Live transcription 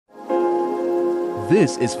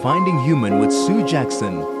This is Finding Human with Sue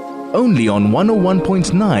Jackson, only on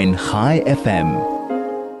 101.9 High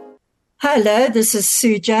FM. Hello, this is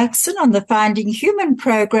Sue Jackson on the Finding Human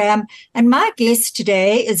program, and my guest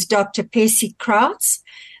today is Dr. Pessy Krausz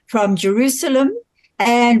from Jerusalem,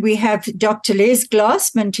 and we have Dr. Les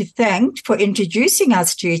Glassman to thank for introducing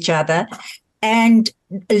us to each other. And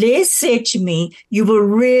Les said to me, you will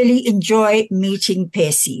really enjoy meeting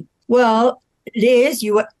Pessy. Well, Les,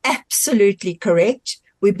 you were absolutely correct.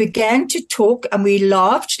 We began to talk and we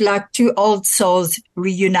laughed like two old souls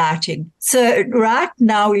reuniting. So right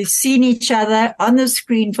now we've seen each other on the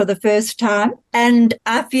screen for the first time, and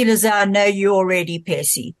I feel as though I know you already,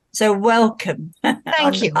 Pessy. So welcome.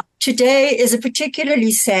 Thank you. Today is a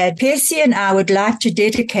particularly sad. Pessy and I would like to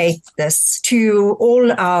dedicate this to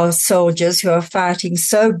all our soldiers who are fighting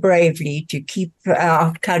so bravely to keep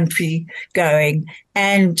our country going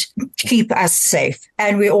and keep us safe.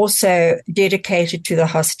 And we also dedicate it to the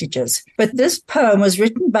hostages. But this poem was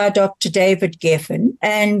written by Dr. David Geffen,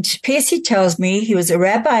 and Pessy tells me he was a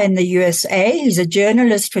rabbi in the USA. He's a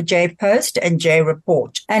journalist for J Post and J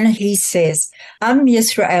Report. And he says, Am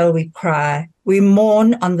Yisrael we cry. We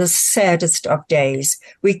mourn on the saddest of days.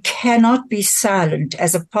 We cannot be silent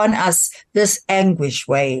as upon us this anguish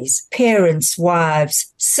weighs. Parents,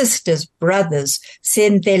 wives, sisters, brothers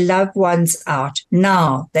send their loved ones out.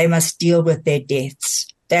 Now they must deal with their deaths.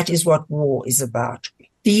 That is what war is about.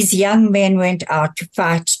 These young men went out to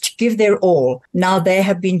fight, to give their all. Now they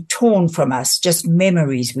have been torn from us, just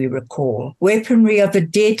memories we recall. Weaponry of the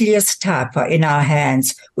deadliest type are in our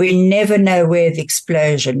hands. We never know where the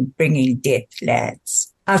explosion bringing death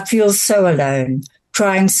lands. I feel so alone,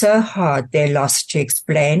 trying so hard their loss to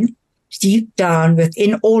explain. Deep down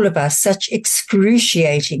within all of us, such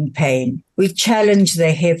excruciating pain. We challenge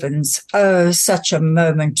the heavens. Oh, such a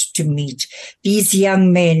moment to meet. These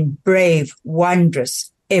young men, brave, wondrous,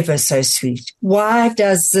 ever so sweet. Why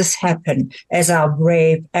does this happen as our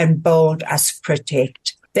brave and bold us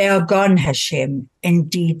protect? They are gone, Hashem.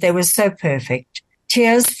 Indeed, they were so perfect.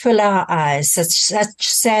 Tears fill our eyes, such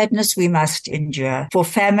sadness we must endure. For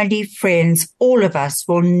family, friends, all of us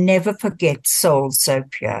will never forget souls so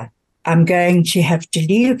pure. I'm going to have to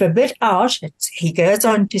leave a bit out. He goes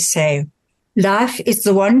on to say, life is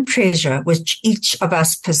the one treasure which each of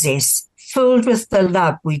us possess, filled with the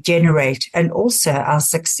love we generate and also our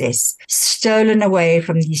success, stolen away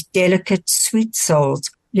from these delicate, sweet souls.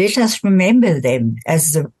 Let us remember them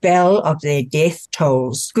as the bell of their death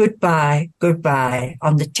tolls. Goodbye, goodbye.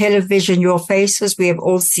 On the television, your faces we have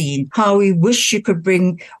all seen. How we wish we could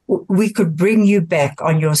bring you back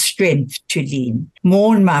on your strength to lean.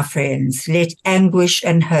 Mourn, my friends. Let anguish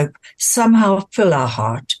and hope somehow fill our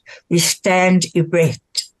heart. We stand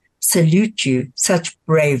erect. Salute you, such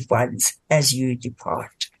brave ones, as you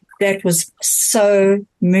depart. That was so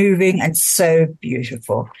moving and so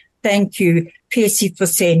beautiful. Thank you, Pessy, for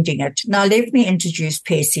sending it. Now, let me introduce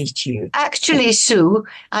Pessy to you. Actually, Sue,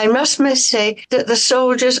 I must say that the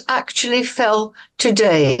soldiers actually fell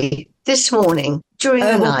today, this morning, during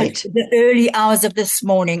the night. The early hours of this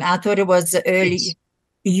morning. I thought it was the early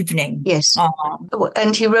evening. Yes.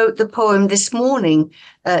 And he wrote the poem this morning.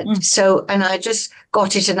 And I just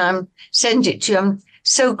got it and I'm sending it to you. I'm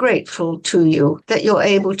so grateful to you that you're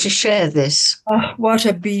able to share this. Oh, what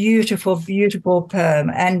a beautiful, beautiful poem.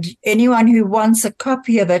 And anyone who wants a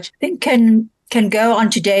copy of it, I think can go on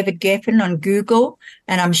to David Geffen on Google,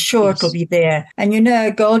 and I'm sure it'll be there. And you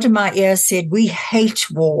know, Golda Meir said, we hate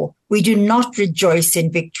war. We do not rejoice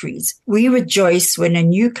in victories. We rejoice when a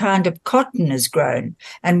new kind of cotton is grown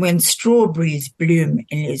and when strawberries bloom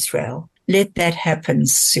in Israel. Let that happen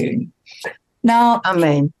soon. Now,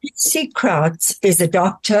 Amen. Pessy Krausz is a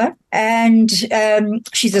doctor and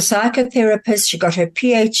she's a psychotherapist. She got her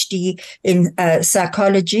PhD in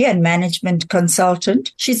psychology and management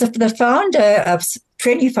consultant. She's the founder of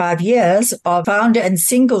 25 years of founder and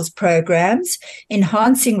singles programs,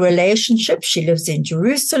 enhancing relationships. She lives in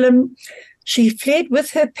Jerusalem. She fled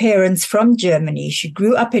with her parents from Germany. She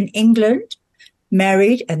grew up in England,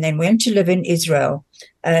 married, and then went to live in Israel.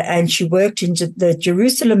 And she worked in the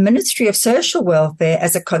Jerusalem Ministry of Social Welfare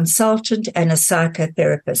as a consultant and a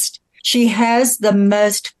psychotherapist. She has the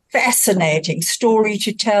most fascinating story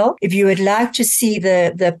to tell. If you would like to see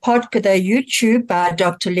the YouTube by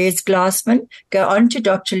Dr. Les Glassman, go on to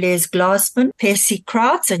Dr. Les Glassman, Pessy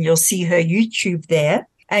Krausz, and you'll see her YouTube there.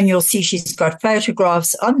 And you'll see she's got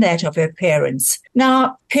photographs on that of her parents.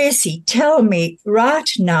 Now, Pessy, tell me, right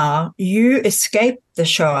now, you escaped the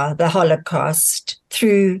Shoah, the Holocaust,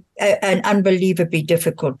 through an unbelievably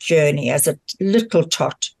difficult journey as a little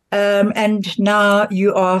tot. And now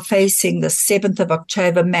you are facing the 7th of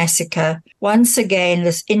October massacre. Once again,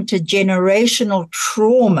 this intergenerational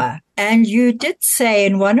trauma. And you did say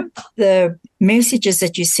in one of the messages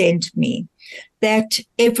that you sent me that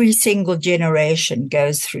every single generation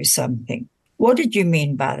goes through something. What did you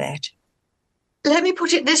mean by that? Let me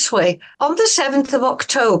put it this way. On the 7th of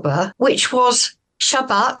October, which was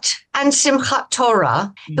Shabbat and Simchat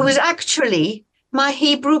Torah, it was actually my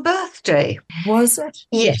Hebrew birthday. Was it?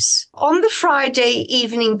 Yes. On the Friday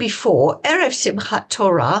evening before, Erev Simchat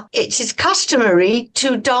Torah, it is customary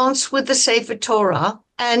to dance with the Sefer Torah.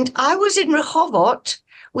 And I was in Rehovot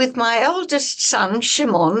with my eldest son,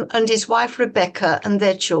 Shimon, and his wife, Rebecca, and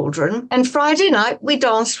their children. And Friday night, we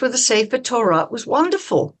danced with the Sefer Torah. It was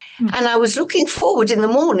wonderful. And I was looking forward in the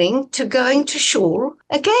morning to going to shul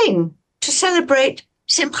again to celebrate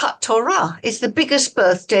Simchat Torah. It's the biggest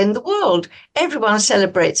birthday in the world. Everyone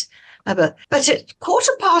celebrates my birth. But at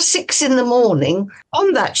 6:15 in the morning,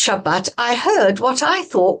 on that Shabbat, I heard what I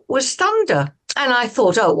thought was thunder. And I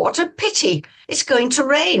thought, oh, what a pity. It's going to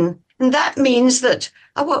rain. And that means that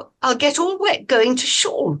I'll get all wet going to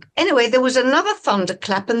shul. Anyway, there was another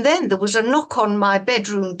thunderclap, and then there was a knock on my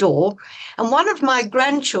bedroom door, and one of my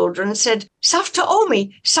grandchildren said, Savta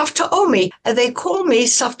Omi, Savta Omi. And they call me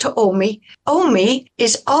Savta Omi. Omi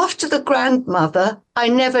is after the grandmother I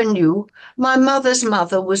never knew. My mother's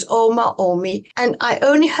mother was Oma Omi, and I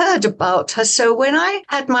only heard about her. So when I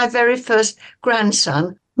had my very first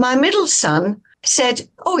grandson, my middle son said,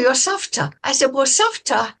 oh, you're Savta. I said, well,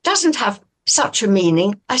 Savta doesn't have such a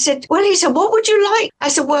meaning. I said, well, he said, what would you like? I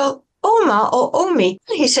said, well, Oma or Omi.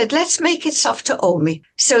 He said, let's make it Savta Omi.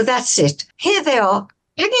 So that's it. Here they are,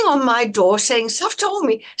 hanging on my door saying, Savta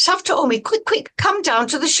Omi, quick, come down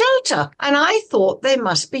to the shelter. And I thought they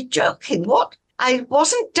must be joking. What? I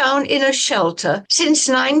wasn't down in a shelter since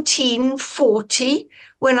 1940,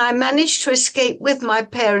 when I managed to escape with my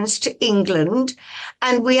parents to England,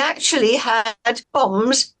 and we actually had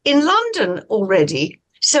bombs in London already.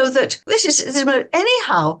 So that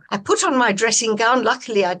anyhow, I put on my dressing gown.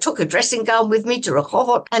 Luckily, I took a dressing gown with me to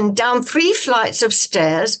Rehovot and down 3 flights of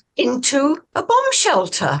stairs into a bomb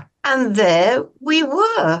shelter. And there we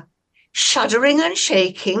were, shuddering and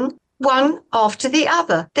shaking, one after the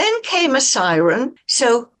other. Then came a siren,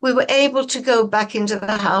 so we were able to go back into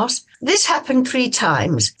the house. This happened 3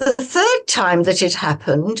 times. The 3rd time that it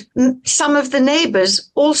happened, some of the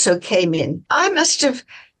neighbors also came in. I must have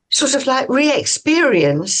sort of like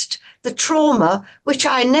re-experienced the trauma, which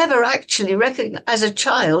I never actually recognized as a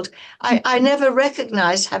child. I never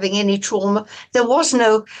recognized having any trauma. There was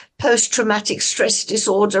no post-traumatic stress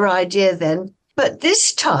disorder idea then. But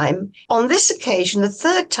this time, on this occasion, the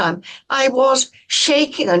 3rd time, I was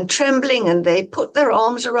shaking and trembling, and they put their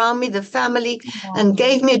arms around me, the family, and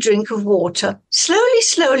gave me a drink of water.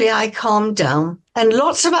 Slowly, I calmed down, and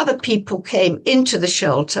lots of other people came into the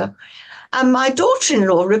shelter. And my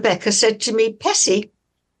daughter-in-law, Rebecca, said to me, Pessy,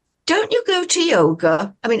 don't you go to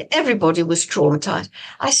yoga? I mean, everybody was traumatized.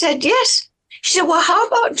 I said, yes. She said, well, how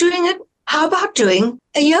about doing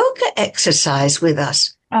a yoga exercise with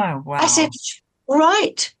us? Oh, wow. I said,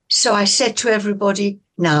 right. So I said to everybody,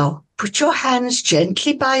 now put your hands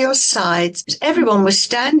gently by your sides. Everyone was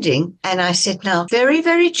standing. And I said, now very,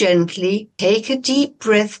 very gently, take a deep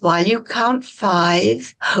breath while you count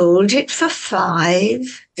 5. Hold it for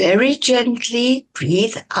 5. Very gently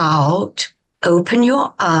breathe out. Open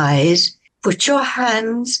your eyes. Put your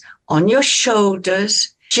hands on your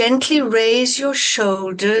shoulders. Gently raise your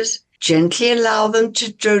shoulders. Gently allow them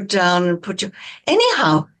to go down and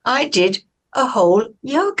anyhow, I did a whole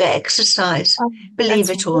yoga exercise, believe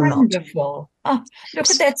it or not. Wonderful. Oh, look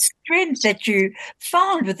at that strength that you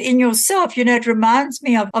found within yourself. You know, it reminds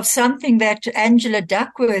me of something that Angela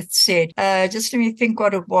Duckworth said. Just let me think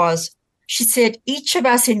what it was. She said, each of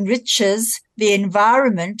us enriches the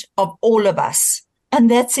environment of all of us. And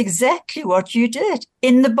that's exactly what you did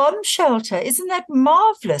in the bomb shelter. Isn't that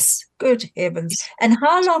marvelous? Good heavens. And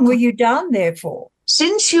how long were you down there for?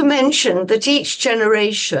 Since you mentioned that each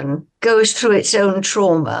generation goes through its own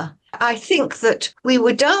trauma, I think that we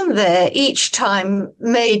were down there each time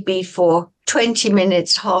maybe for 20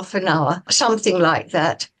 minutes, half an hour, something like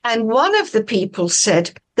that. And one of the people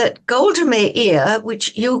said that Golda Meir,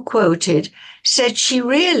 which you quoted, said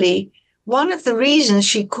one of the reasons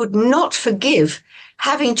she could not forgive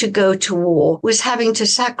having to go to war was having to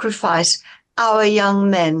sacrifice our young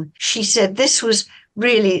men. She said this was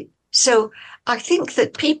really so. I think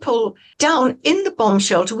that people down in the bomb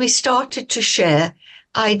shelter, we started to share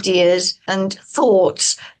ideas and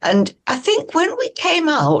thoughts. And I think when we came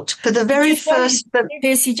out for the very first...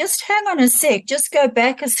 Pessy, just hang on a sec. Just go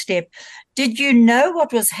back a step. Did you know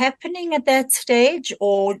what was happening at that stage,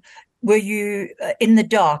 or were you in the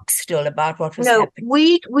dark still about what was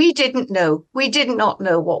happening? We didn't know. We did not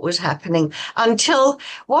know what was happening until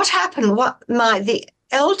what happened. The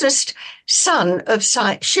eldest son of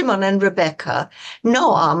Shimon and Rebecca,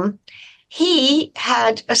 Noam, he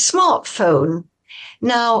had a smartphone.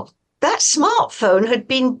 Now, that smartphone had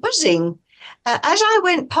been buzzing. As I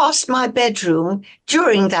went past my bedroom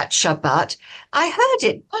during that Shabbat, I heard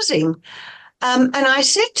it buzzing. And I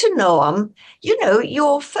said to Noam,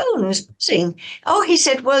 your phone's buzzing. Oh, he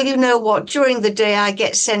said, well, you know what? During the day, I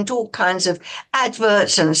get sent all kinds of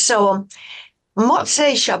adverts and so on.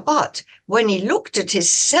 Motzei Shabbat, when he looked at his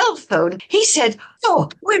cell phone, he said, oh,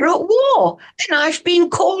 we're at war and I've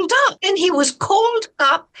been called up. And he was called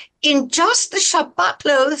up in just the Shabbat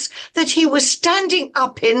clothes that he was standing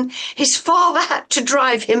up in. His father had to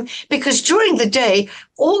drive him because during the day,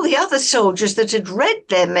 all the other soldiers that had read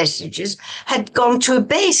their messages had gone to a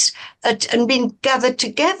base and been gathered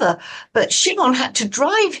together. But Shimon had to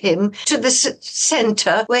drive him to the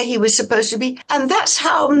center where he was supposed to be. And that's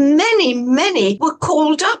how many were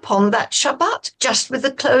called up on that Shabbat, just with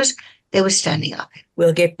the clothes they were standing up in.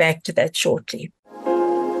 We'll get back to that shortly.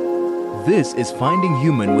 This is Finding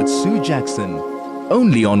Human with Sue Jackson,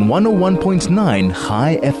 only on 101.9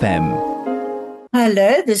 High FM.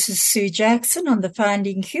 Hello, this is Sue Jackson on the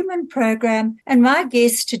Finding Human program, and my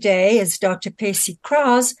guest today is Dr. Pessy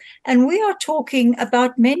Krausz, and we are talking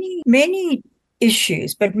about many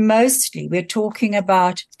issues, but mostly we're talking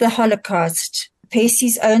about the Holocaust,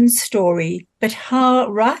 Pessy's own story, but how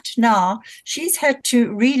right now she's had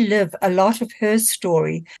to relive a lot of her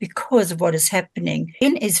story because of what is happening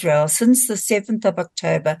in Israel since the 7th of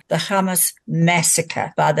October, the Hamas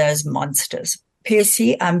massacre by those monsters.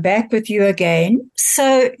 Pessy, I'm back with you again.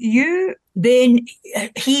 So he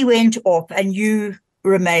went off and you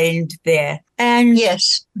remained there. And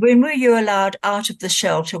yes, when were you allowed out of the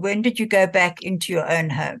shelter? When did you go back into your own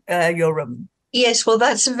home, your room? Yes, well,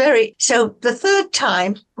 so the third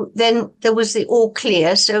time, then there was the all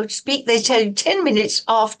clear, so to speak. They tell you 10 minutes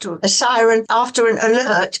after a siren, after an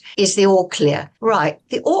alert, is the all clear. Right,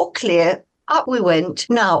 the all clear, up we went.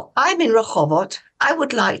 Now, I'm in Rehovot. I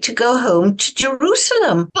would like to go home to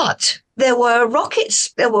Jerusalem, but there were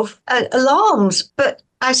rockets, there were alarms. But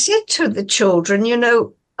I said to the children,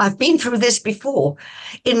 I've been through this before.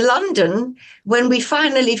 In London, when we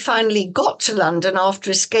finally got to London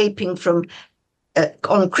after escaping from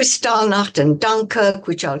on Kristallnacht and Dunkirk,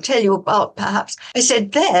 which I'll tell you about perhaps. I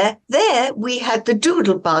said there we had the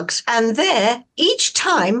doodle bugs, and there each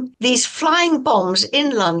time these flying bombs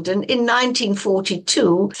in London in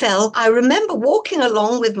 1942 fell, I remember walking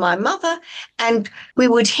along with my mother and we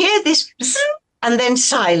would hear this zoom and then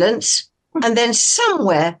silence, and then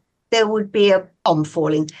somewhere there would be a bomb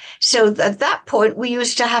falling. So at that point we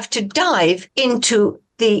used to have to dive into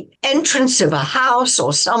the entrance of a house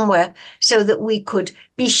or somewhere so that we could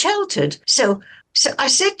be sheltered. So I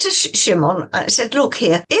said to Shimon, I said, look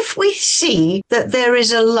here, if we see that there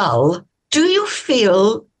is a lull, do you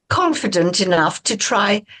feel confident enough to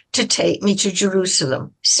try to take me to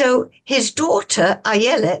Jerusalem? So his daughter,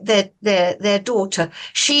 Ayelet, their daughter,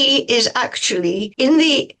 she is actually in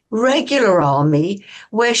the regular army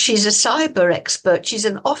where she's a cyber expert. She's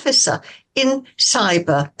an officer in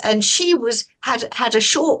cyber, and she had a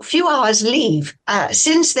short few hours leave.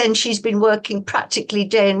 Since then, she's been working practically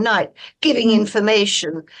day and night, giving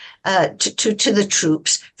information to the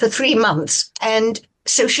troops for 3 months. And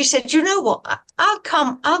so she said, you know what? I'll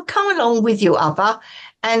come along with you, Abba,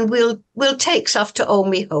 and we'll take stuff to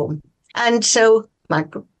Omi home. And so my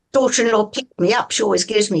daughter-in-law picked me up. She always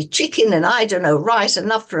gives me chicken and, I don't know, rice,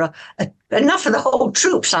 enough for the whole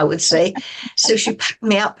troops, I would say. So she packed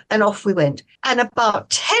me up and off we went. And about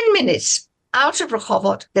 10 minutes out of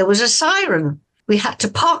Rehovot, there was a siren. We had to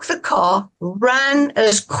park the car, ran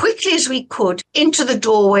as quickly as we could into the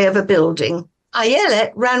doorway of a building.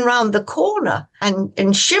 Ayelet ran round the corner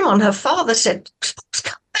and Shimon, her father, said,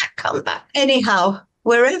 come back. Anyhow,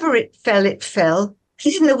 wherever it fell.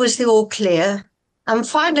 Then there was the all clear. And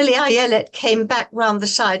finally, Ayelet came back round the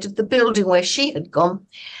side of the building where she had gone.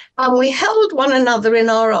 And we held one another in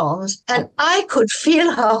our arms, and I could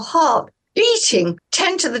feel her heart beating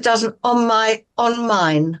 10 to the dozen on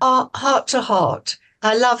mine, heart to heart.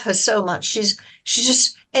 I love her so much. She's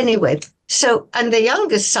just, anyway. So, and the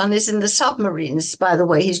youngest son is in the submarines, by the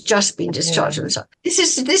way. He's just been discharged. Yeah.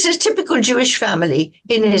 This is typical Jewish family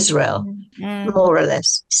in Israel, more or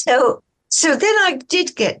less. So then I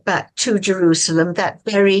did get back to Jerusalem that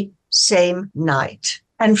very same night.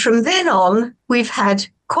 And from then on, we've had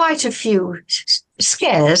quite a few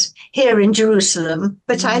scarce here in Jerusalem,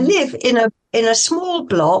 but I live in a small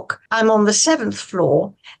block. I'm on the 7th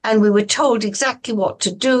floor, and we were told exactly what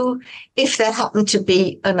to do if there happened to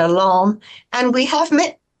be an alarm. And we have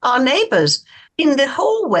met our neighbors in the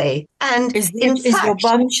hallway. And is your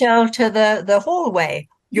bomb shelter the hallway?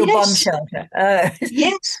 Your bomb shelter?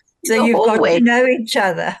 Yes. So you've hallway. got to know each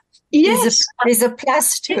other. Yes. There's a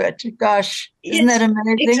plus to it. Gosh, isn't that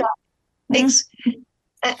amazing? Exactly.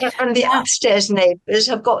 And the upstairs neighbours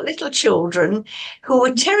have got little children who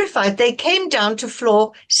were terrified. They came down to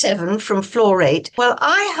floor 7 from floor 8. Well,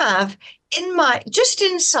 I have just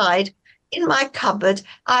inside in my cupboard,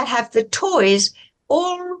 I have the toys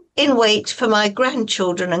all in wait for my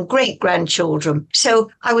grandchildren and great-grandchildren.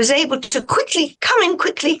 So I was able to come in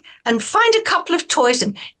quickly and find a couple of toys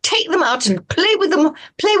and take them out and play with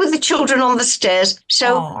the children on the stairs.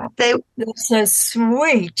 So that's so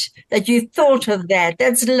sweet that you thought of that.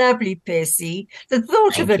 That's lovely, Pessy. The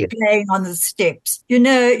thought of it playing on the steps. You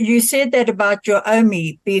know, you said that about your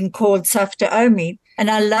Omi being called Safta Omi. And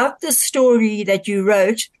I love the story that you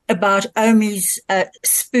wrote about Omi's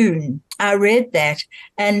spoon. I read that,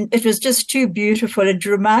 and it was just too beautiful. It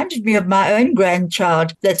reminded me of my own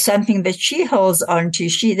grandchild. That's something that she holds on to.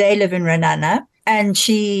 They live in Renana, and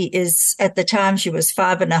she is, at the time, she was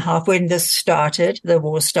 5.5 when the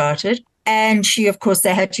war started. And she, of course,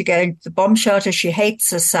 they had to go into the bomb shelter. She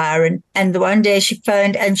hates the siren. And the one day she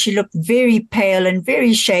phoned and she looked very pale and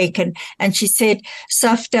very shaken. And she said,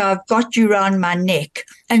 Safta, I've got you round my neck.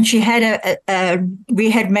 And she had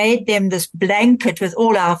we had made them this blanket with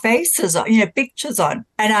all our faces on, pictures on.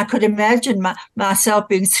 And I could imagine myself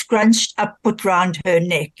being scrunched up, put round her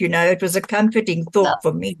neck. It was a comforting thought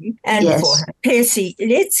for me and for her. Pessy,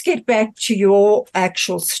 let's get back to your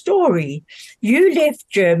actual story. You left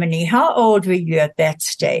Germany. How old were you at that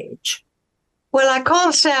stage? Well, I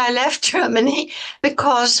can't say I left Germany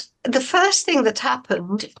because the first thing that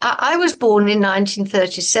happened, I was born in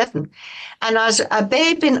 1937, and as a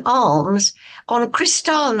babe in arms on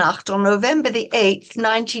Kristallnacht on November the 8th,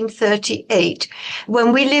 1938,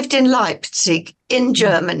 when we lived in Leipzig in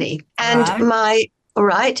Germany. And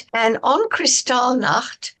and on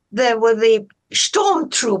Kristallnacht, there were the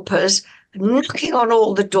stormtroopers knocking on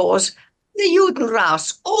all the doors, the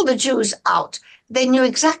Judenraus, all the Jews out. They knew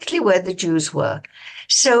exactly where the Jews were.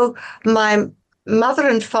 So my mother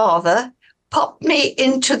and father popped me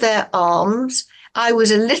into their arms. I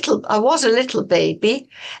was a little baby,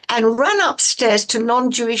 and ran upstairs to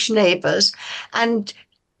non-Jewish neighbors and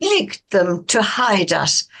begged them to hide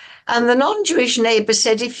us. And the non-Jewish neighbor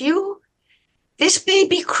said, this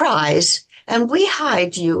baby cries and we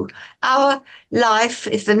hide you, our life,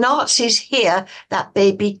 if the Nazis hear that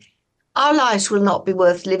baby, our lives will not be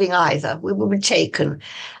worth living either. We will be taken.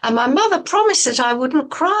 And my mother promised that I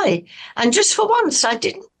wouldn't cry. And just for once, I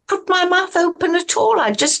didn't put my mouth open at all.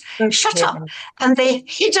 I just shut up. And they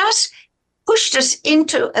hid us, pushed us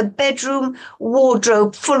into a bedroom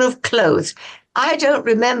wardrobe full of clothes. I don't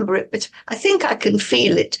remember it, but I think I can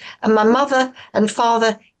feel it. And my mother and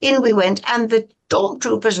father, in we went, and the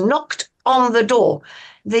stormtroopers knocked on the door.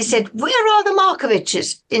 They said, where are the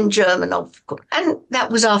Markoviches in German? And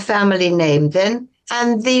that was our family name then.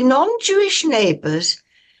 And the non-Jewish neighbors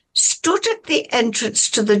stood at the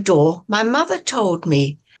entrance to the door. My mother told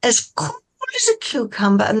me, as cool as a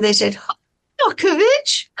cucumber. And they said,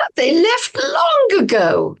 Markovich, they left long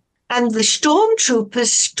ago. And the stormtroopers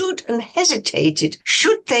stood and hesitated.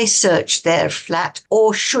 Should they search their flat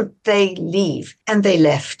or should they leave? And they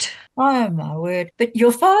left. Oh, my word. But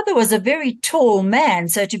your father was a very tall man,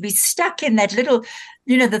 so to be stuck in that little,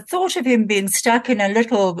 the thought of him being stuck in a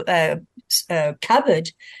little cupboard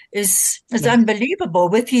is unbelievable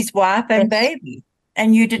with his wife and baby.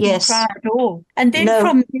 And you didn't cry at all. And then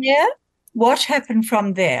from there, what happened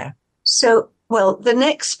from there? So, well, the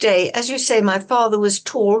next day, as you say, my father was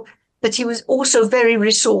tall, but he was also very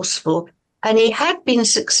resourceful. And he had been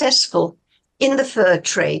successful in the fur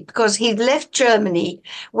trade because he'd left Germany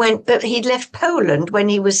but he'd left Poland when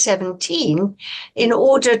he was 17 in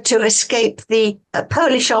order to escape the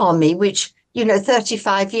Polish army, which,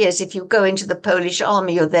 35 years, if you go into the Polish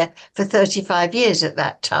army, you're there for 35 years at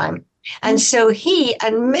that time. And so he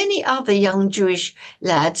and many other young Jewish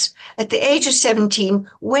lads at the age of 17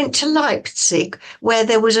 went to Leipzig, where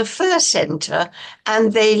there was a fur center,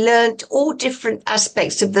 and they learned all different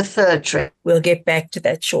aspects of the fur trade. We'll get back to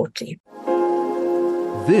that shortly.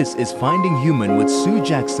 This is Finding Human with Sue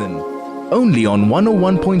Jackson, only on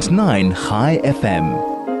 101.9 High FM.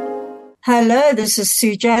 Hello, this is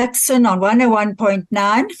Sue Jackson on 101.9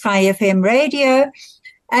 High FM radio.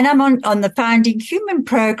 And I'm on the Finding Human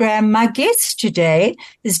program. My guest today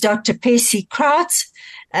is Dr. Pessy Krausz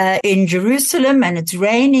in Jerusalem, and it's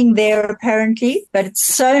raining there apparently, but it's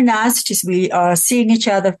so nice we are seeing each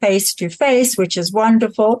other face to face, which is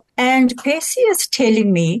wonderful. And Pessy is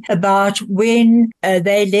telling me about when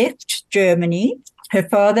they left Germany. Her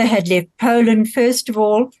father had left Poland, first of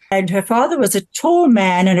all, and her father was a tall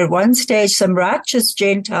man, and at one stage some righteous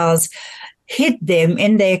Gentiles hid them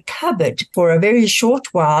in their cupboard for a very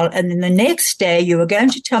short while. And then the next day, you were going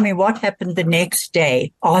to tell me what happened the next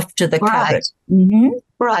day after the cupboard. Mm-hmm.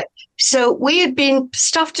 Right. So we had been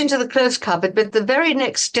stuffed into the clothes cupboard, but the very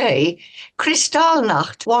next day,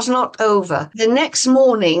 Kristallnacht was not over. The next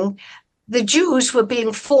morning, the Jews were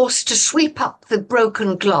being forced to sweep up the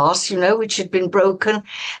broken glass, which had been broken,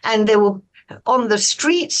 and they were on the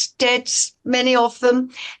streets, dead, many of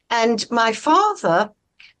them. And my father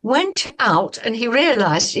went out, and he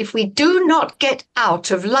realized if we do not get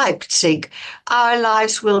out of Leipzig, our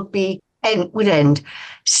lives would end.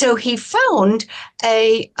 So he found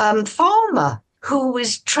a farmer who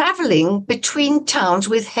was traveling between towns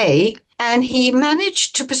with hay, and he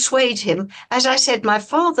managed to persuade him. As I said, my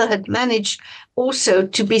father had managed also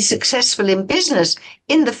to be successful in business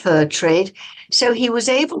in the fur trade. So he was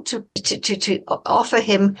able to offer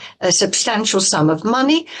him a substantial sum of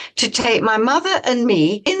money to take my mother and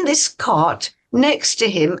me in this cart next to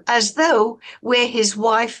him as though we're his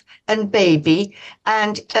wife and baby.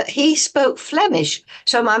 And he spoke Flemish.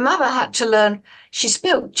 So my mother had to learn. She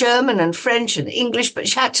spoke German and French and English, but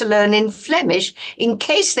she had to learn in Flemish in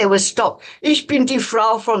case they were stopped. Ich bin die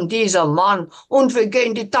Frau von dieser Mann und wir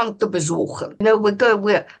gehen die Tante besuchen.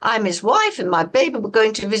 I'm his wife and my baby. We're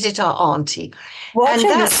going to visit our auntie. What and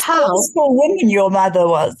that's how for women your mother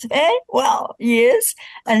was. Eh? Well, yes.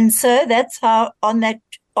 And so that's how on that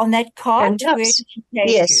cart, where did she take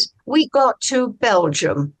yes. you? We got to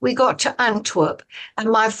Belgium. We got to Antwerp. And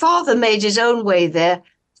my father made his own way there.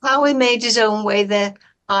 How he made his own way there,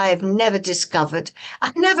 I've never discovered.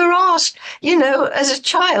 I never asked. As a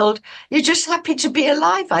child, you're just happy to be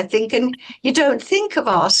alive, I think, and you don't think of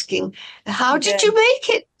asking, how did you make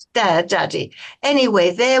it there, Daddy? Anyway,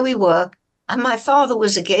 there we were. And my father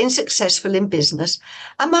was again successful in business.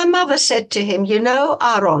 And my mother said to him,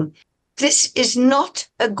 Aaron, this is not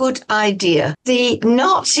a good idea. The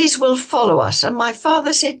Nazis will follow us. And my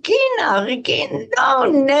father said, again, no,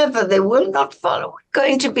 never. They will not follow. We're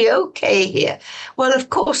going to be okay here. Well, of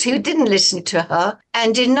course, he didn't listen to her.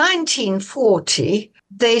 And in 1940,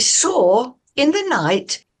 they saw in the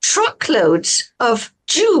night truckloads of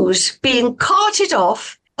Jews being carted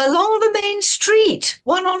off along the main street,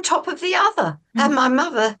 one on top of the other. Mm. And my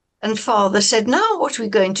mother and father said, now what are we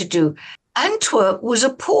going to do? Antwerp was a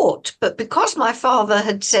port, but because my father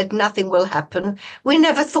had said nothing will happen, we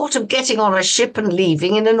never thought of getting on a ship and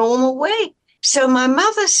leaving in a normal way. So my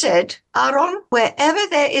mother said, Aaron, wherever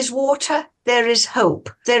there is water, there is hope.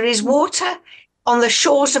 There is water on the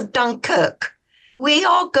shores of Dunkirk. We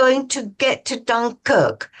are going to get to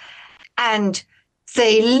Dunkirk. And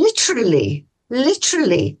they literally,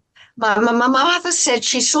 my mother said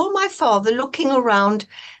she saw my father looking around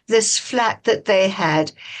this flat that they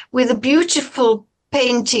had with the beautiful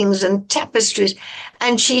paintings and tapestries.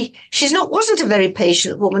 And wasn't a very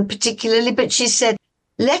patient woman particularly, but she said,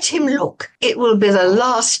 let him look. It will be the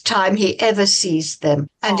last time he ever sees them.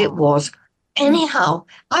 And it was. Anyhow,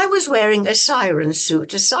 I was wearing a siren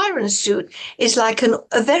suit. A siren suit is like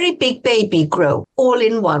a very big baby grow, all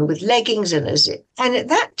in one, with leggings and a zip. And at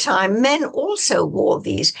that time, men also wore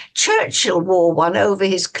these. Churchill wore one over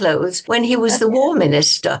his clothes when he was the war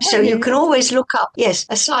minister. So you can always look up, yes,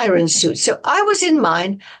 a siren suit. So I was in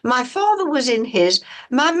mine. My father was in his.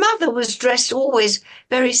 My mother was dressed always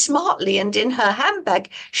very smartly, and in her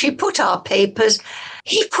handbag, she put our papers.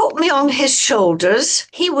 He put me on his shoulders.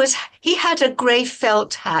 He had a grey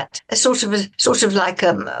felt hat, a sort of like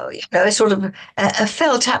a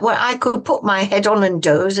felt hat where I could put my head on and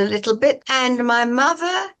doze a little bit. And my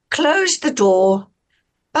mother closed the door.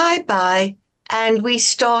 Bye-bye. And we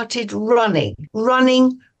started running.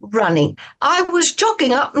 I was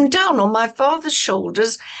jogging up and down on my father's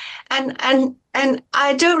shoulders, and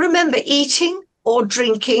I don't remember eating or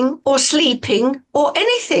drinking or sleeping or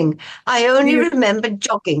anything. I only remember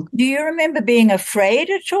jogging. Do you remember being afraid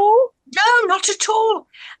at all? No, not at all.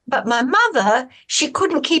 But my mother, she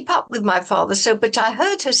couldn't keep up with my father. But I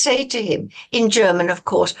heard her say to him in German, of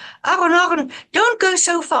course, Aaron, don't go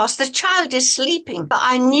so fast. The child is sleeping. But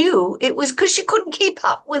I knew it was because she couldn't keep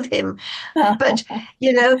up with him. But,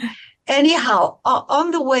 anyhow, on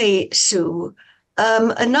the way, Sue,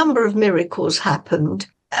 a number of miracles happened.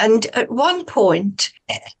 And at one point,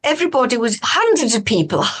 everybody was, hundreds of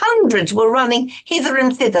people, hundreds were running hither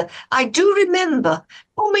and thither. I do remember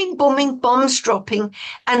bombing, bombs dropping,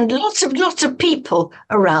 and lots of people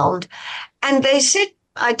around. And they said,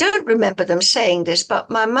 I don't remember them saying this, but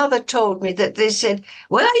my mother told me that they said,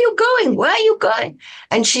 where are you going? Where are you going?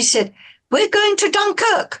 And she said, we're going to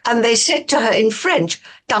Dunkirk. And they said to her in French,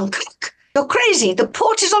 Dunkirk, you're crazy. The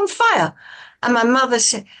port is on fire. And my mother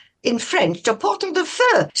said, in French, de porte de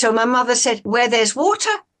feu. So my mother said, where there's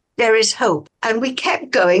water, there is hope. And we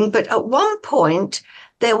kept going. But at one point,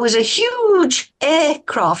 there was a huge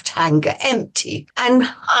aircraft hangar empty and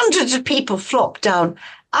hundreds of people flopped down.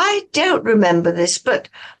 I don't remember this, but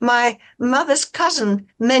my mother's cousin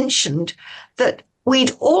mentioned that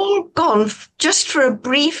we'd all gone just for a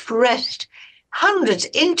brief rest, hundreds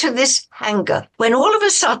into this hangar, when all of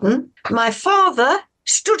a sudden my father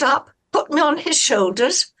stood up, put me on his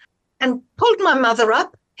shoulders, and pulled my mother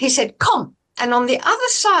up. He said, come. And on the other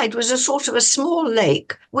side was a sort of a small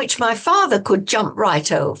lake, which my father could jump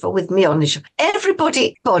right over with me on his shoulder.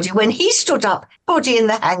 Everybody, when he stood up, body in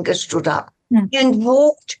the hangar stood up and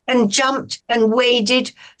walked and jumped and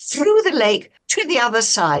waded through the lake to the other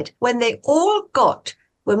side. When we got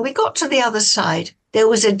to the other side, there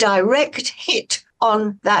was a direct hit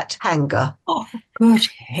on that hangar. Oh, good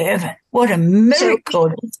heaven. What a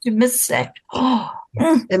miracle. Just to miss that. Oh.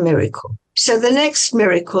 A miracle. So the next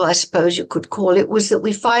miracle, I suppose you could call it, was that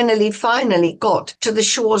we finally got to the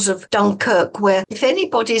shores of Dunkirk, where if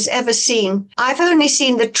anybody's ever seen, I've only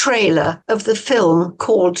seen the trailer of the film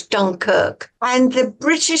called Dunkirk. And the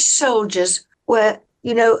British soldiers were,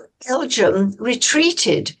 Belgium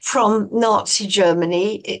retreated from Nazi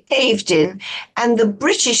Germany, it caved in, and the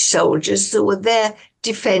British soldiers that were there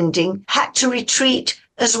defending had to retreat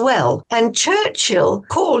as well. And Churchill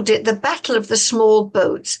called it the Battle of the Small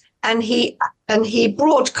Boats. And he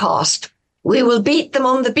broadcast, we will beat them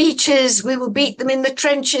on the beaches. We will beat them in the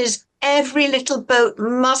trenches. Every little boat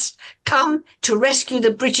must come to rescue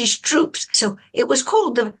the British troops. So it was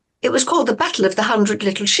called the Battle of the hundreds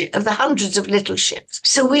of little ships.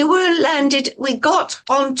 So we got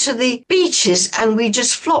onto the beaches and we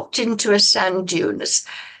just flopped into a sand dune. As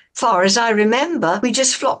far as I remember, we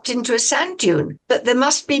just flopped into a sand dune. But there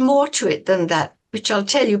must be more to it than that, which I'll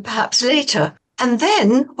tell you perhaps later. And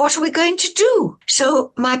then what are we going to do?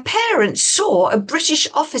 So my parents saw a British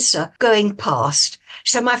officer going past.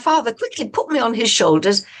 So my father quickly put me on his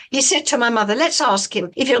shoulders. He said to my mother, let's ask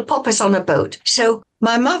him if he'll pop us on a boat. So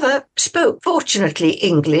my mother spoke, fortunately,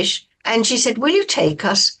 English, and she said, will you take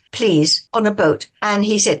us, please, on a boat? And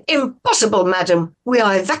he said, impossible, madam. We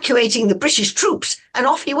are evacuating the British troops. And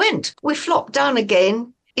off he went. We flopped down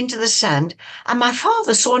again into the sand, and my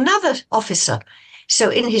father saw another officer. So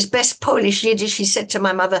in his best Polish Yiddish, he said to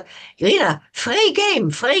my mother, Irina, free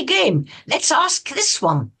game. Let's ask this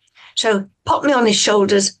one. So popped me on his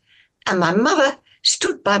shoulders, and my mother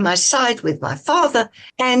stood by my side with my father,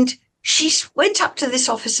 and she went up to this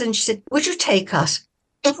officer and she said, would you take us?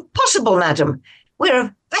 Impossible, madam.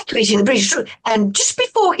 We're evacuating the British troops. And just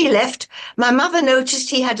before he left, my mother noticed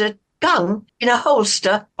he had a gun in a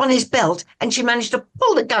holster on his belt, and she managed to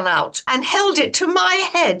pull the gun out and held it to my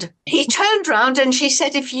head. He turned round and she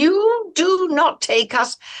said, if you do not take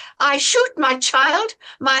us, I shoot my child,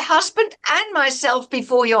 my husband, and myself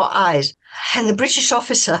before your eyes. And the British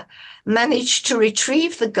officer managed to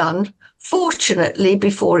retrieve the gun, fortunately,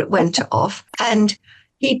 before it went off, and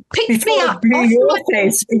he picked me up. Blew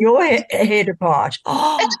your head apart.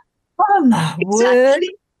 Oh my word.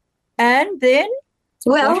 And then?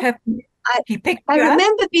 Well, what happened? He picked I you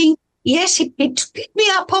remember he picked me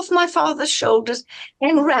up off my father's shoulders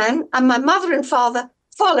and ran, and my mother and father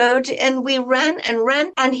followed, and we ran,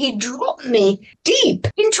 and he dropped me deep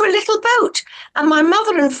into a little boat, and my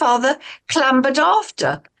mother and father clambered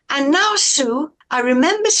after. And now, Sue, I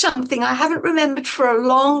remember something I haven't remembered for a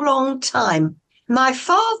long, long time. My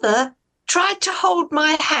father tried to hold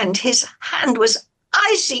my hand. His hand was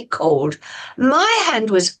icy cold. My hand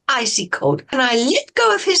was icy cold. And I let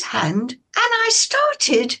go of his hand and I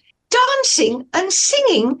started dancing and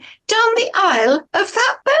singing down the aisle of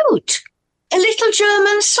that boat. A little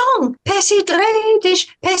German song. Pessy dreh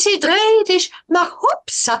dich, mach hopp,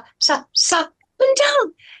 sa, and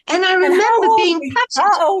down. And I remember being patted.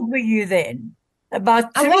 How old were you then?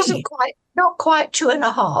 About 3? I wasn't not quite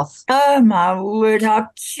 2.5. Oh my word, how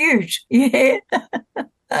cute. Yeah.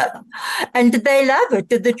 And did they love it?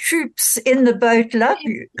 Did the troops in the boat love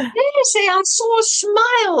you? Yes, I saw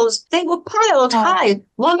smiles. They were piled high,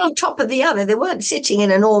 one on top of the other. They weren't sitting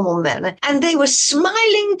in a normal manner. And they were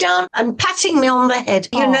smiling down and patting me on the head.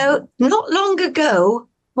 You know, not long ago,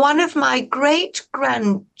 one of my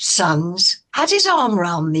great-grandsons had his arm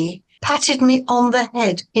round me, patted me on the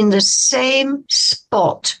head in the same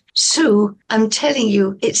spot. Sue, I'm telling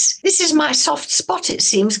you, this is my soft spot, it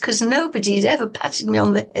seems, because nobody's ever patted me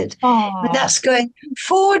on the head. And that's going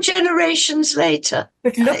 4 generations later.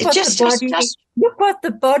 But look what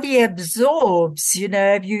the body absorbs,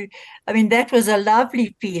 that was a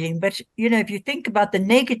lovely feeling. But, if you think about the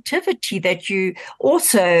negativity that you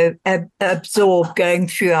also absorb going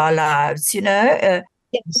through our lives,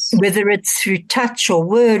 Yes. whether it's through touch or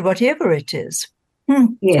word, whatever it is.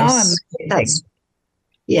 Yes.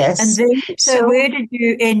 Yes. And then, so where did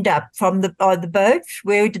you end up from the boat?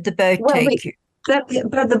 Where did the boat take you?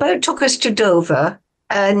 The boat took us to Dover,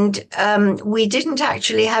 and we didn't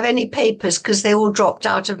actually have any papers because they all dropped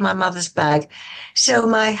out of my mother's bag. So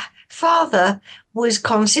my father was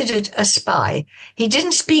considered a spy. He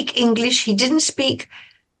didn't speak English. He didn't speak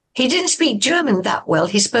German that well.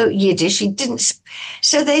 He spoke Yiddish.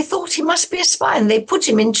 So they thought he must be a spy, and they put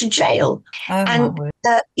him into jail.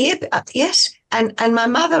 Yes. And my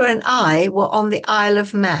mother and I were on the Isle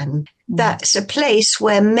of Man. That's a place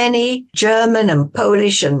where many German and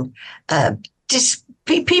Polish and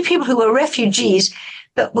people who were refugees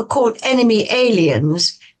but were called enemy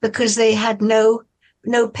aliens because they had no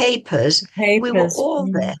papers. We were all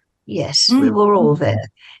there. Yes, we were all there.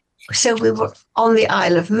 So we were on the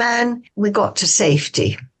Isle of Man. We got to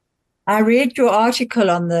safety. I read your article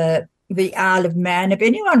on the Isle of Man. If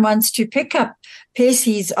anyone wants to pick up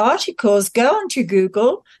Pessy's articles, go onto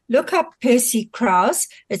Google, look up Pessy Krausz.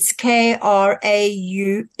 It's Krausz.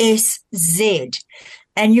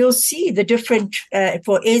 And you'll see the different,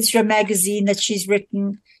 for Ezra magazine that she's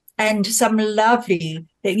written, and some lovely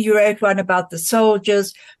that you wrote one about the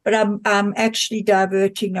soldiers, but I'm actually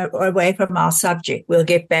diverting away from our subject. We'll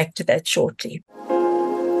get back to that shortly.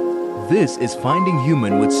 This is Finding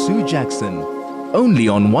Human with Sue Jackson, only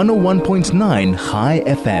on 101.9 High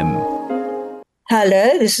FM.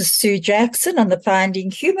 Hello, this is Sue Jackson on the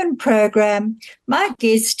Finding Human program. My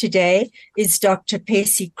guest today is Dr.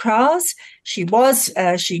 Pessy Krausz. She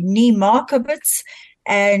NIE Markowitz,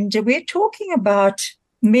 and we're talking about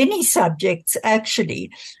many subjects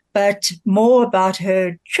actually, but more about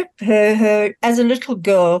her trip, her as a little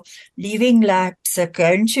girl, leaving Leipzig,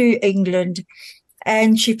 going to England,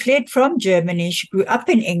 and she fled from Germany. She grew up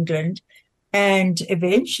in England and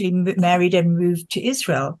eventually married and moved to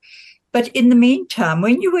Israel. But in the meantime,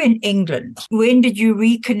 when you were in England, when did you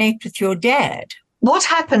reconnect with your dad? What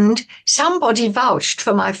happened, somebody vouched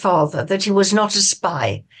for my father that he was not a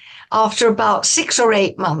spy. After about 6 or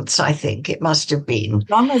 8 months, I think it must have been. As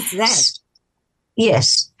long as that.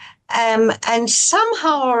 Yes. And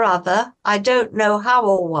somehow or other, I don't know how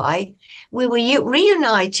or why, we were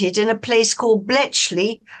reunited in a place called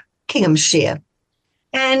Bletchley, Kinghamshire.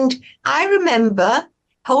 And I remember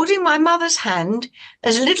holding my mother's hand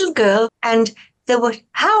as a little girl, and there were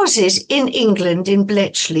houses in England, in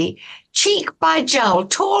Bletchley, cheek by jowl,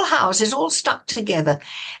 tall houses all stuck together.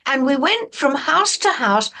 And we went from house to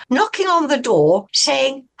house, knocking on the door,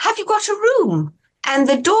 saying, "Have you got a room?" And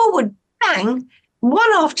the door would bang,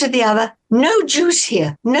 one after the other, "No juice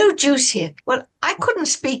here, no juice here." Well, I couldn't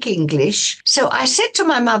speak English, so I said to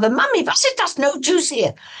my mother, "Mummy, was it does no juice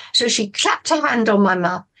here?" So she clapped her hand on my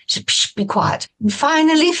mouth. Said, "Psh, be quiet." And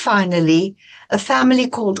finally, a family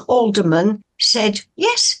called Alderman said,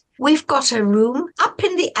 "Yes, we've got a room up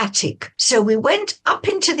in the attic." So we went up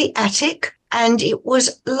into the attic, and it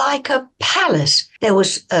was like a palace. There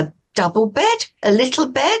was a double bed, a little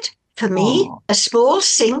bed for me, a small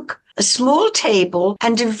sink, a small table,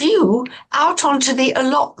 and a view out onto the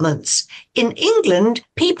allotments. In England,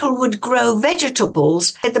 people would grow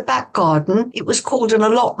vegetables in the back garden. It was called an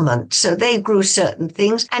allotment. So they grew certain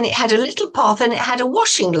things, and it had a little path and it had a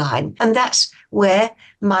washing line. And that's where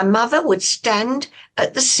my mother would stand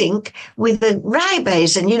at the sink with the rye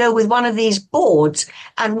basin, with one of these boards,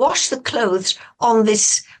 and wash the clothes on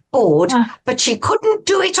this board, but she couldn't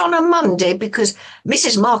do it on a Monday because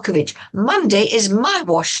Mrs. Markovich, Monday is my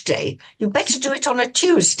wash day. You better do it on a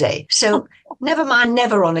Tuesday. So never mind,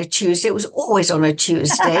 never on a Tuesday. It was always on a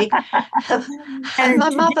Tuesday. And my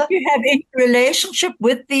mother. Did you have any relationship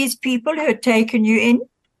with these people who had taken you in?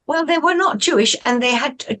 Well, they were not Jewish, and they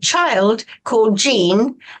had a child called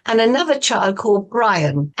Jean and another child called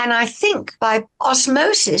Brian. And I think by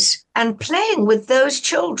osmosis and playing with those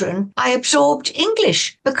children, I absorbed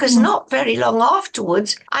English because not very long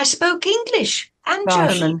afterwards, I spoke English and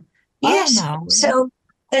German. Yes. Oh, no. So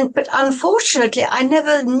But unfortunately, I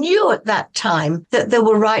never knew at that time that there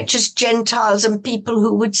were righteous Gentiles and people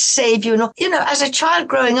who would save you. As a child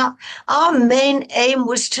growing up, our main aim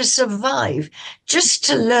was to survive, just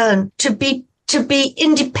to learn to be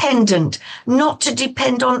independent, not to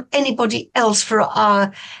depend on anybody else for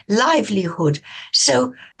our livelihood.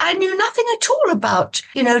 So I knew nothing at all about,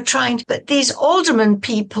 but these alderman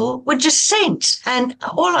people were just saints. And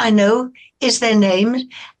all I know is their names.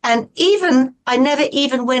 And I never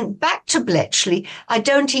even went back to Bletchley. I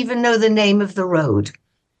don't even know the name of the road.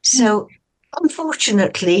 So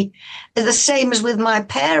unfortunately, the same as with my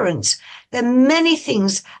parents, there are many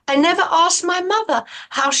things. I never asked my mother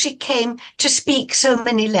how she came to speak so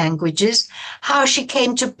many languages, how she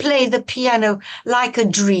came to play the piano like a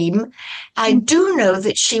dream. I do know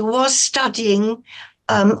that she was studying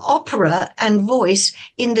opera and voice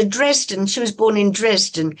in the Dresden. She was born in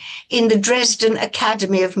Dresden, in the Dresden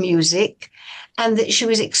Academy of Music, and that she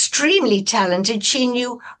was extremely talented. She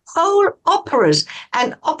knew whole operas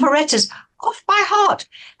and operettas off by heart.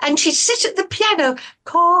 And she'd sit at the piano,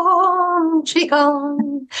 komm,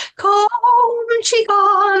 Chigan,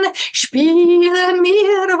 spiele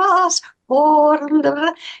mir was.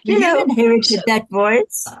 You inherited that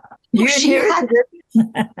voice. You inherited it.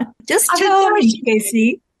 Just tell me,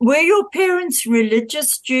 Pessy, were your parents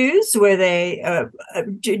religious Jews? Were they?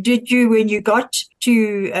 Did you, when you got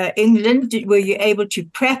to England, were you able to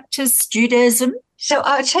practice Judaism? So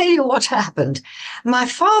I'll tell you what happened. My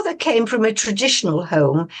father came from a traditional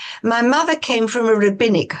home. My mother came from a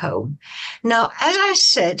rabbinic home. Now, as I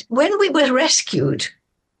said, when we were rescued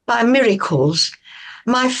by miracles,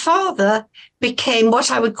 my father became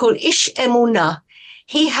what I would call ish emunah.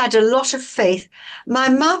 He had a lot of faith. My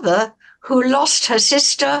mother, who lost her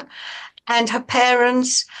sister and her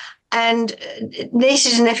parents and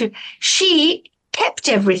nieces and nephews, she kept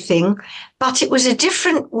everything, but it was a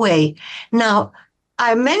different way. Now,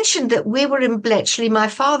 I mentioned that we were in Bletchley. My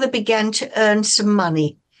father began to earn some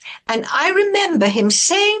money. And I remember him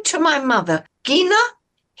saying to my mother, Gina,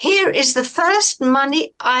 here is the first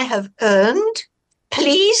money I have earned.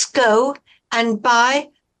 Please go and buy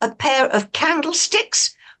a pair of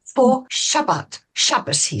candlesticks for Shabbos,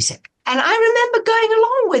 he said. And I remember going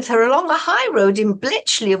along with her along a high road in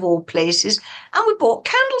Bletchley, of all places, and we bought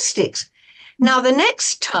candlesticks. Now, the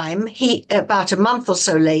next time, about a month or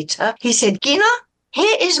so later, he said, Gina,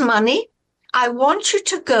 here is money. I want you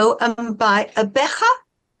to go and buy a becher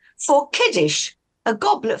for Kiddush, a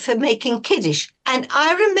goblet for making Kiddush. And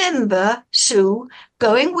I remember, Sue,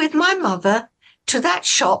 going with my mother to that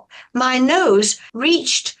shop. My nose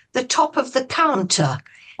reached the top of the counter,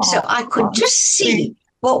 so I could just see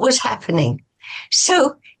what was happening.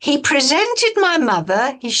 So he presented my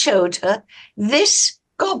mother, he showed her this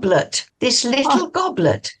goblet, this little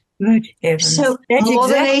goblet. Good heavens. So more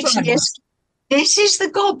than 80 years, this is the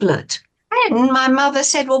goblet. And my mother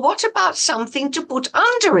said, well, what about something to put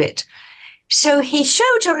under it? So he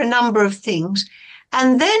showed her a number of things.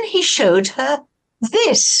 And then he showed her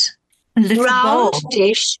this round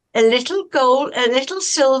dish, a little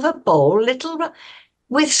silver bowl,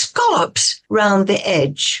 with scallops round the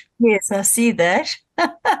edge. Yes, I see that.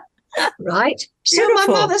 Right. So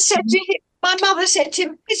Beautiful. my mother said to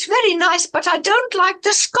him, it's very nice, but I don't like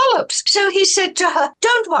the scallops. So he said to her,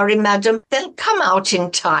 don't worry, madam, they'll come out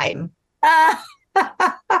in time. How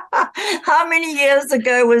many years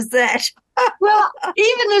ago was that? Well,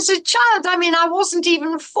 even as a child, I wasn't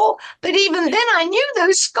even 4, but even then I knew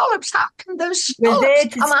those scallops. How can those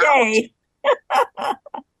scallops come out?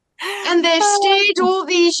 And they've stayed all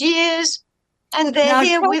these years, and they're Now,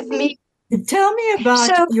 here with me. Tell me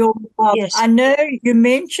about your mom. Yes. I know you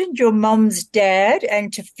mentioned your mom's dad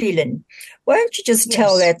and tefillin. Why don't you just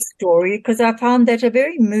tell that story? Because I found that a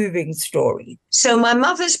very moving story. So my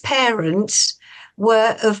mother's parents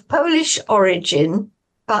were of Polish origin,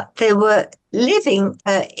 but they were living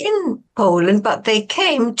in Poland, but they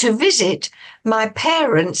came to visit my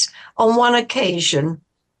parents on one occasion,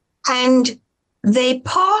 and they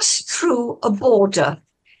passed through a border.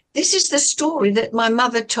 This is the story that my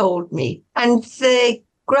mother told me. And the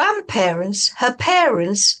grandparents, her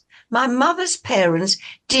parents, my mother's parents,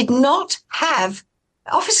 did not have.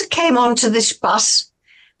 Officer came onto this bus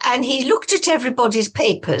and he looked at everybody's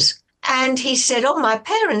papers and he said, oh, my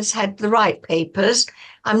parents had the right papers.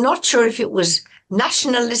 I'm not sure if it was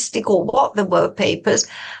nationalistic or what there were papers,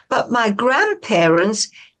 but my grandparents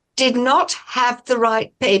did not have the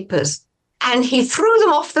right papers. and he threw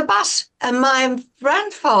them off the bus. And my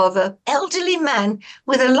grandfather, elderly man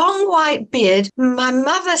with a long white beard, my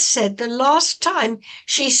mother said the last time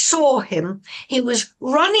she saw him, he was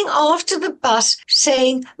running after the bus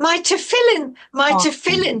saying, my tefillin, my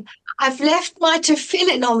tefillin. I've left my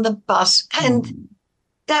tefillin on the bus. And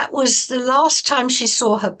that was the last time she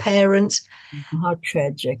saw her parents. How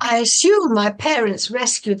tragic. I assume my parents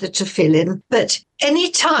rescued the tefillin, but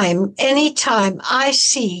anytime I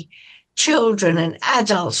see children and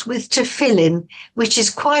adults with tefillin, which is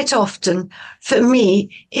quite often, for me,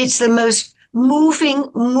 it's the most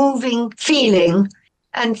moving feeling.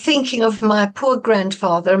 And thinking of my poor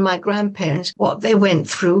grandfather and my grandparents, what they went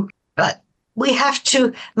through. But we have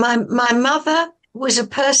to, my mother was a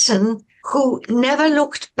person who never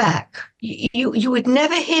looked back. You would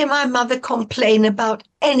never hear my mother complain about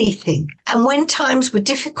anything. And when times were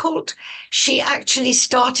difficult, she actually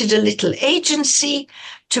started a little agency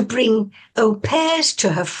to bring au pairs to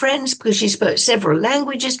her friends because she spoke several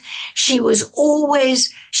languages. She was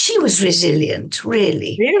resilient,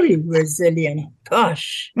 really. Very resilient.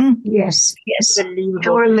 Gosh. Yes. Unbelievable.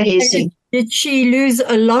 You're amazing. Did she lose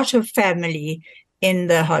a lot of family in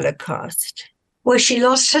the Holocaust? Well, she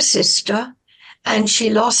lost her sister and she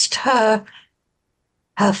lost her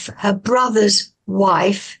brother's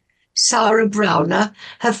wife, Sarah Browner.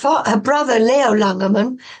 Her brother, Leo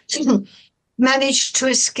Langerman, managed to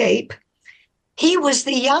escape. He was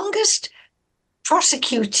the youngest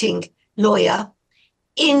prosecuting lawyer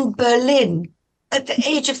in Berlin at the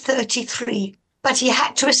age of 33. But he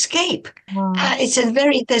had to escape. Wow.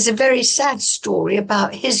 There's a very sad story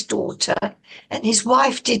about his daughter, and his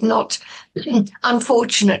wife did not,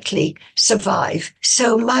 unfortunately, survive.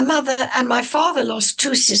 So my mother and my father lost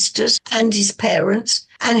two sisters and his parents,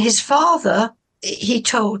 and his father, he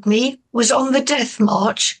told me, was on the death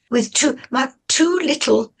march with my two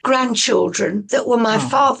little grandchildren that were my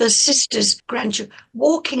father's sister's grandchildren,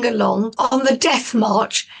 walking along on the death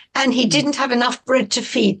march, and he didn't have enough bread to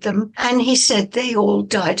feed them. And he said they all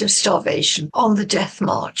died of starvation on the death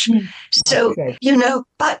march. So,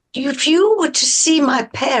 but if you were to see my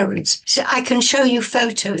parents, so I can show you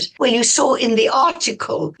photos. Well, you saw in the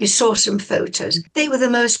article, you saw some photos. They were the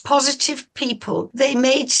most positive people. They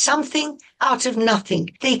made something out of nothing.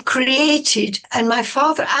 They created, and my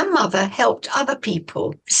father and mother helped other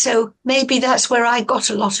people. So maybe that's where I got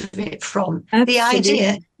a lot of it from. Absolutely. The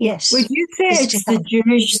idea, yes. Would you say it's the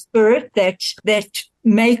Jewish spirit that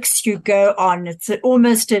makes you go on? It's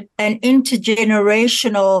almost an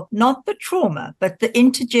intergenerational, not the trauma, but the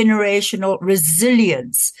intergenerational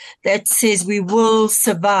resilience that says we will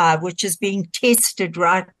survive, which is being tested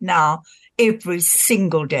right now every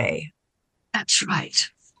single day. That's right.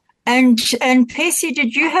 And Pessy,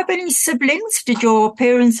 did you have any siblings? Did your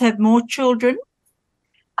parents have more children?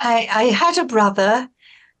 I had a brother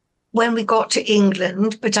when we got to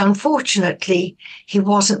England, but unfortunately he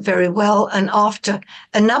wasn't very well. And after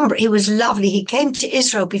he was lovely. He came to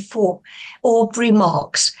Israel before Aubrey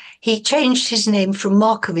Marks. He changed his name from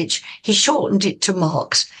Markovich. He shortened it to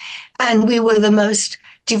Marks. And we were the most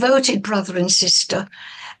devoted brother and sister.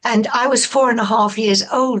 And I was 4.5 years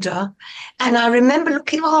older, and I remember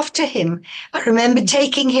looking after him. I remember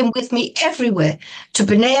taking him with me everywhere to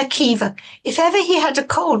Bnei Akiva. If ever he had a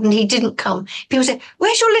cold and he didn't come, people would say,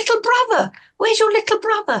 "Where's your little brother? Where's your little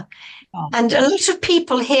brother?" Oh. And a lot of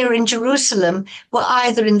people here in Jerusalem were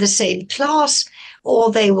either in the same class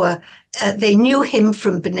or they knew him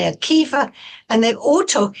from Bnei Akiva, and they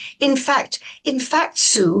also, in fact,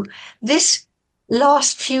 Sue, this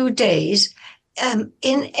last few days, in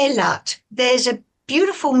Eilat, there's a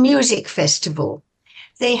beautiful music festival.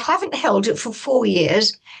 They haven't held it for 4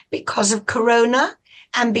 years because of Corona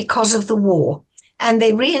and because of the war, and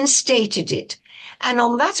they reinstated it. And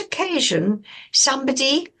on that occasion,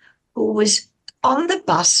 somebody who was on the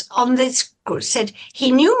bus on this said he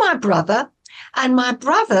knew my brother, and my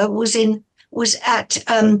brother was at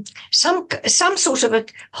some sort of a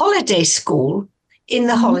holiday school in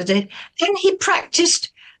the holiday, and he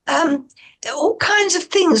practiced all kinds of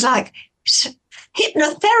things like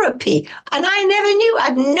hypnotherapy. And I never knew, I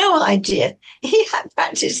had no idea he had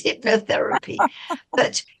practiced hypnotherapy.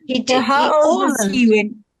 But he did. How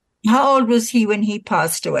old was he when he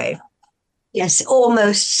passed away? Yes,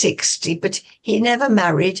 almost 60, but he never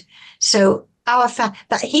married. So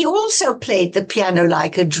but he also played the piano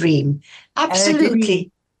like a dream. Absolutely.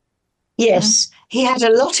 Yes. He had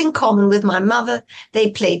a lot in common with my mother. They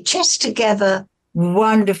played chess together.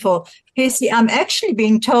 Wonderful. Pessy, I'm actually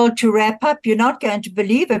being told to wrap up. You're not going to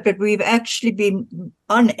believe it, but we've actually been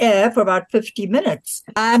on air for about 50 minutes.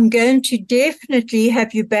 I'm going to definitely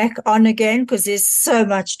have you back on again because there's so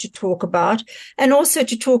much to talk about, and also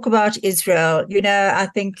to talk about Israel. I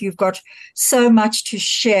think you've got so much to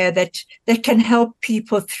share that can help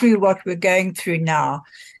people through what we're going through now.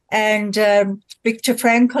 And Viktor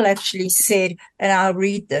Frankl actually said, and I'll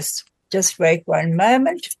read this, just wait one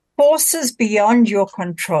moment. Forces beyond your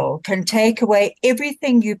control can take away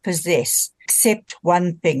everything you possess, except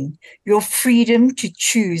one thing, your freedom to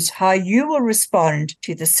choose how you will respond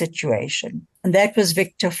to the situation. And that was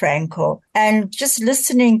Viktor Frankl. And just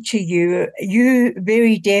listening to you, you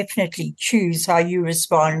very definitely choose how you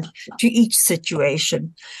respond to each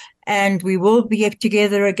situation. And we will be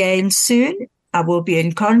together again soon. I will be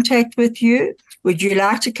in contact with you. Would you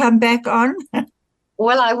like to come back on?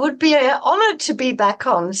 Well, I would be honored to be back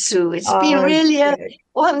on, Sue. It's been really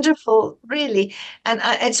wonderful, really. And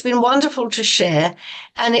it's been wonderful to share.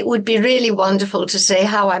 And it would be really wonderful to say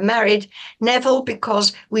how I married Neville,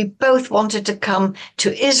 because we both wanted to come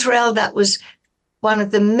to Israel. That was one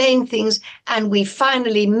of the main things. And we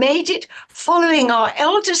finally made it, following our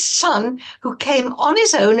eldest son, who came on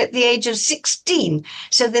his own at the age of 16.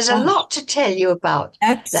 So there's a lot to tell you about.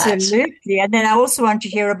 Absolutely. And then I also want to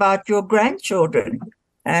hear about your grandchildren.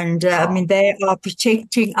 And they are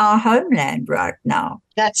protecting our homeland right now.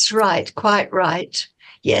 That's right. Quite right.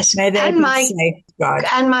 Yes. May they be safe, God.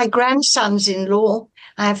 And my grandsons-in-law.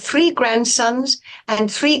 I have 3 grandsons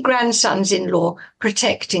and 3 grandsons-in-law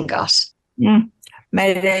protecting us.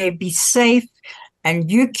 May they be safe, and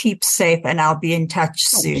you keep safe, and I'll be in touch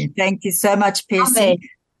soon. Thank you so much, Pessy. Amen.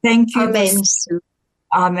 Thank you. Amen.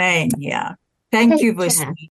 Amen. Yeah. Thank you, Pessy.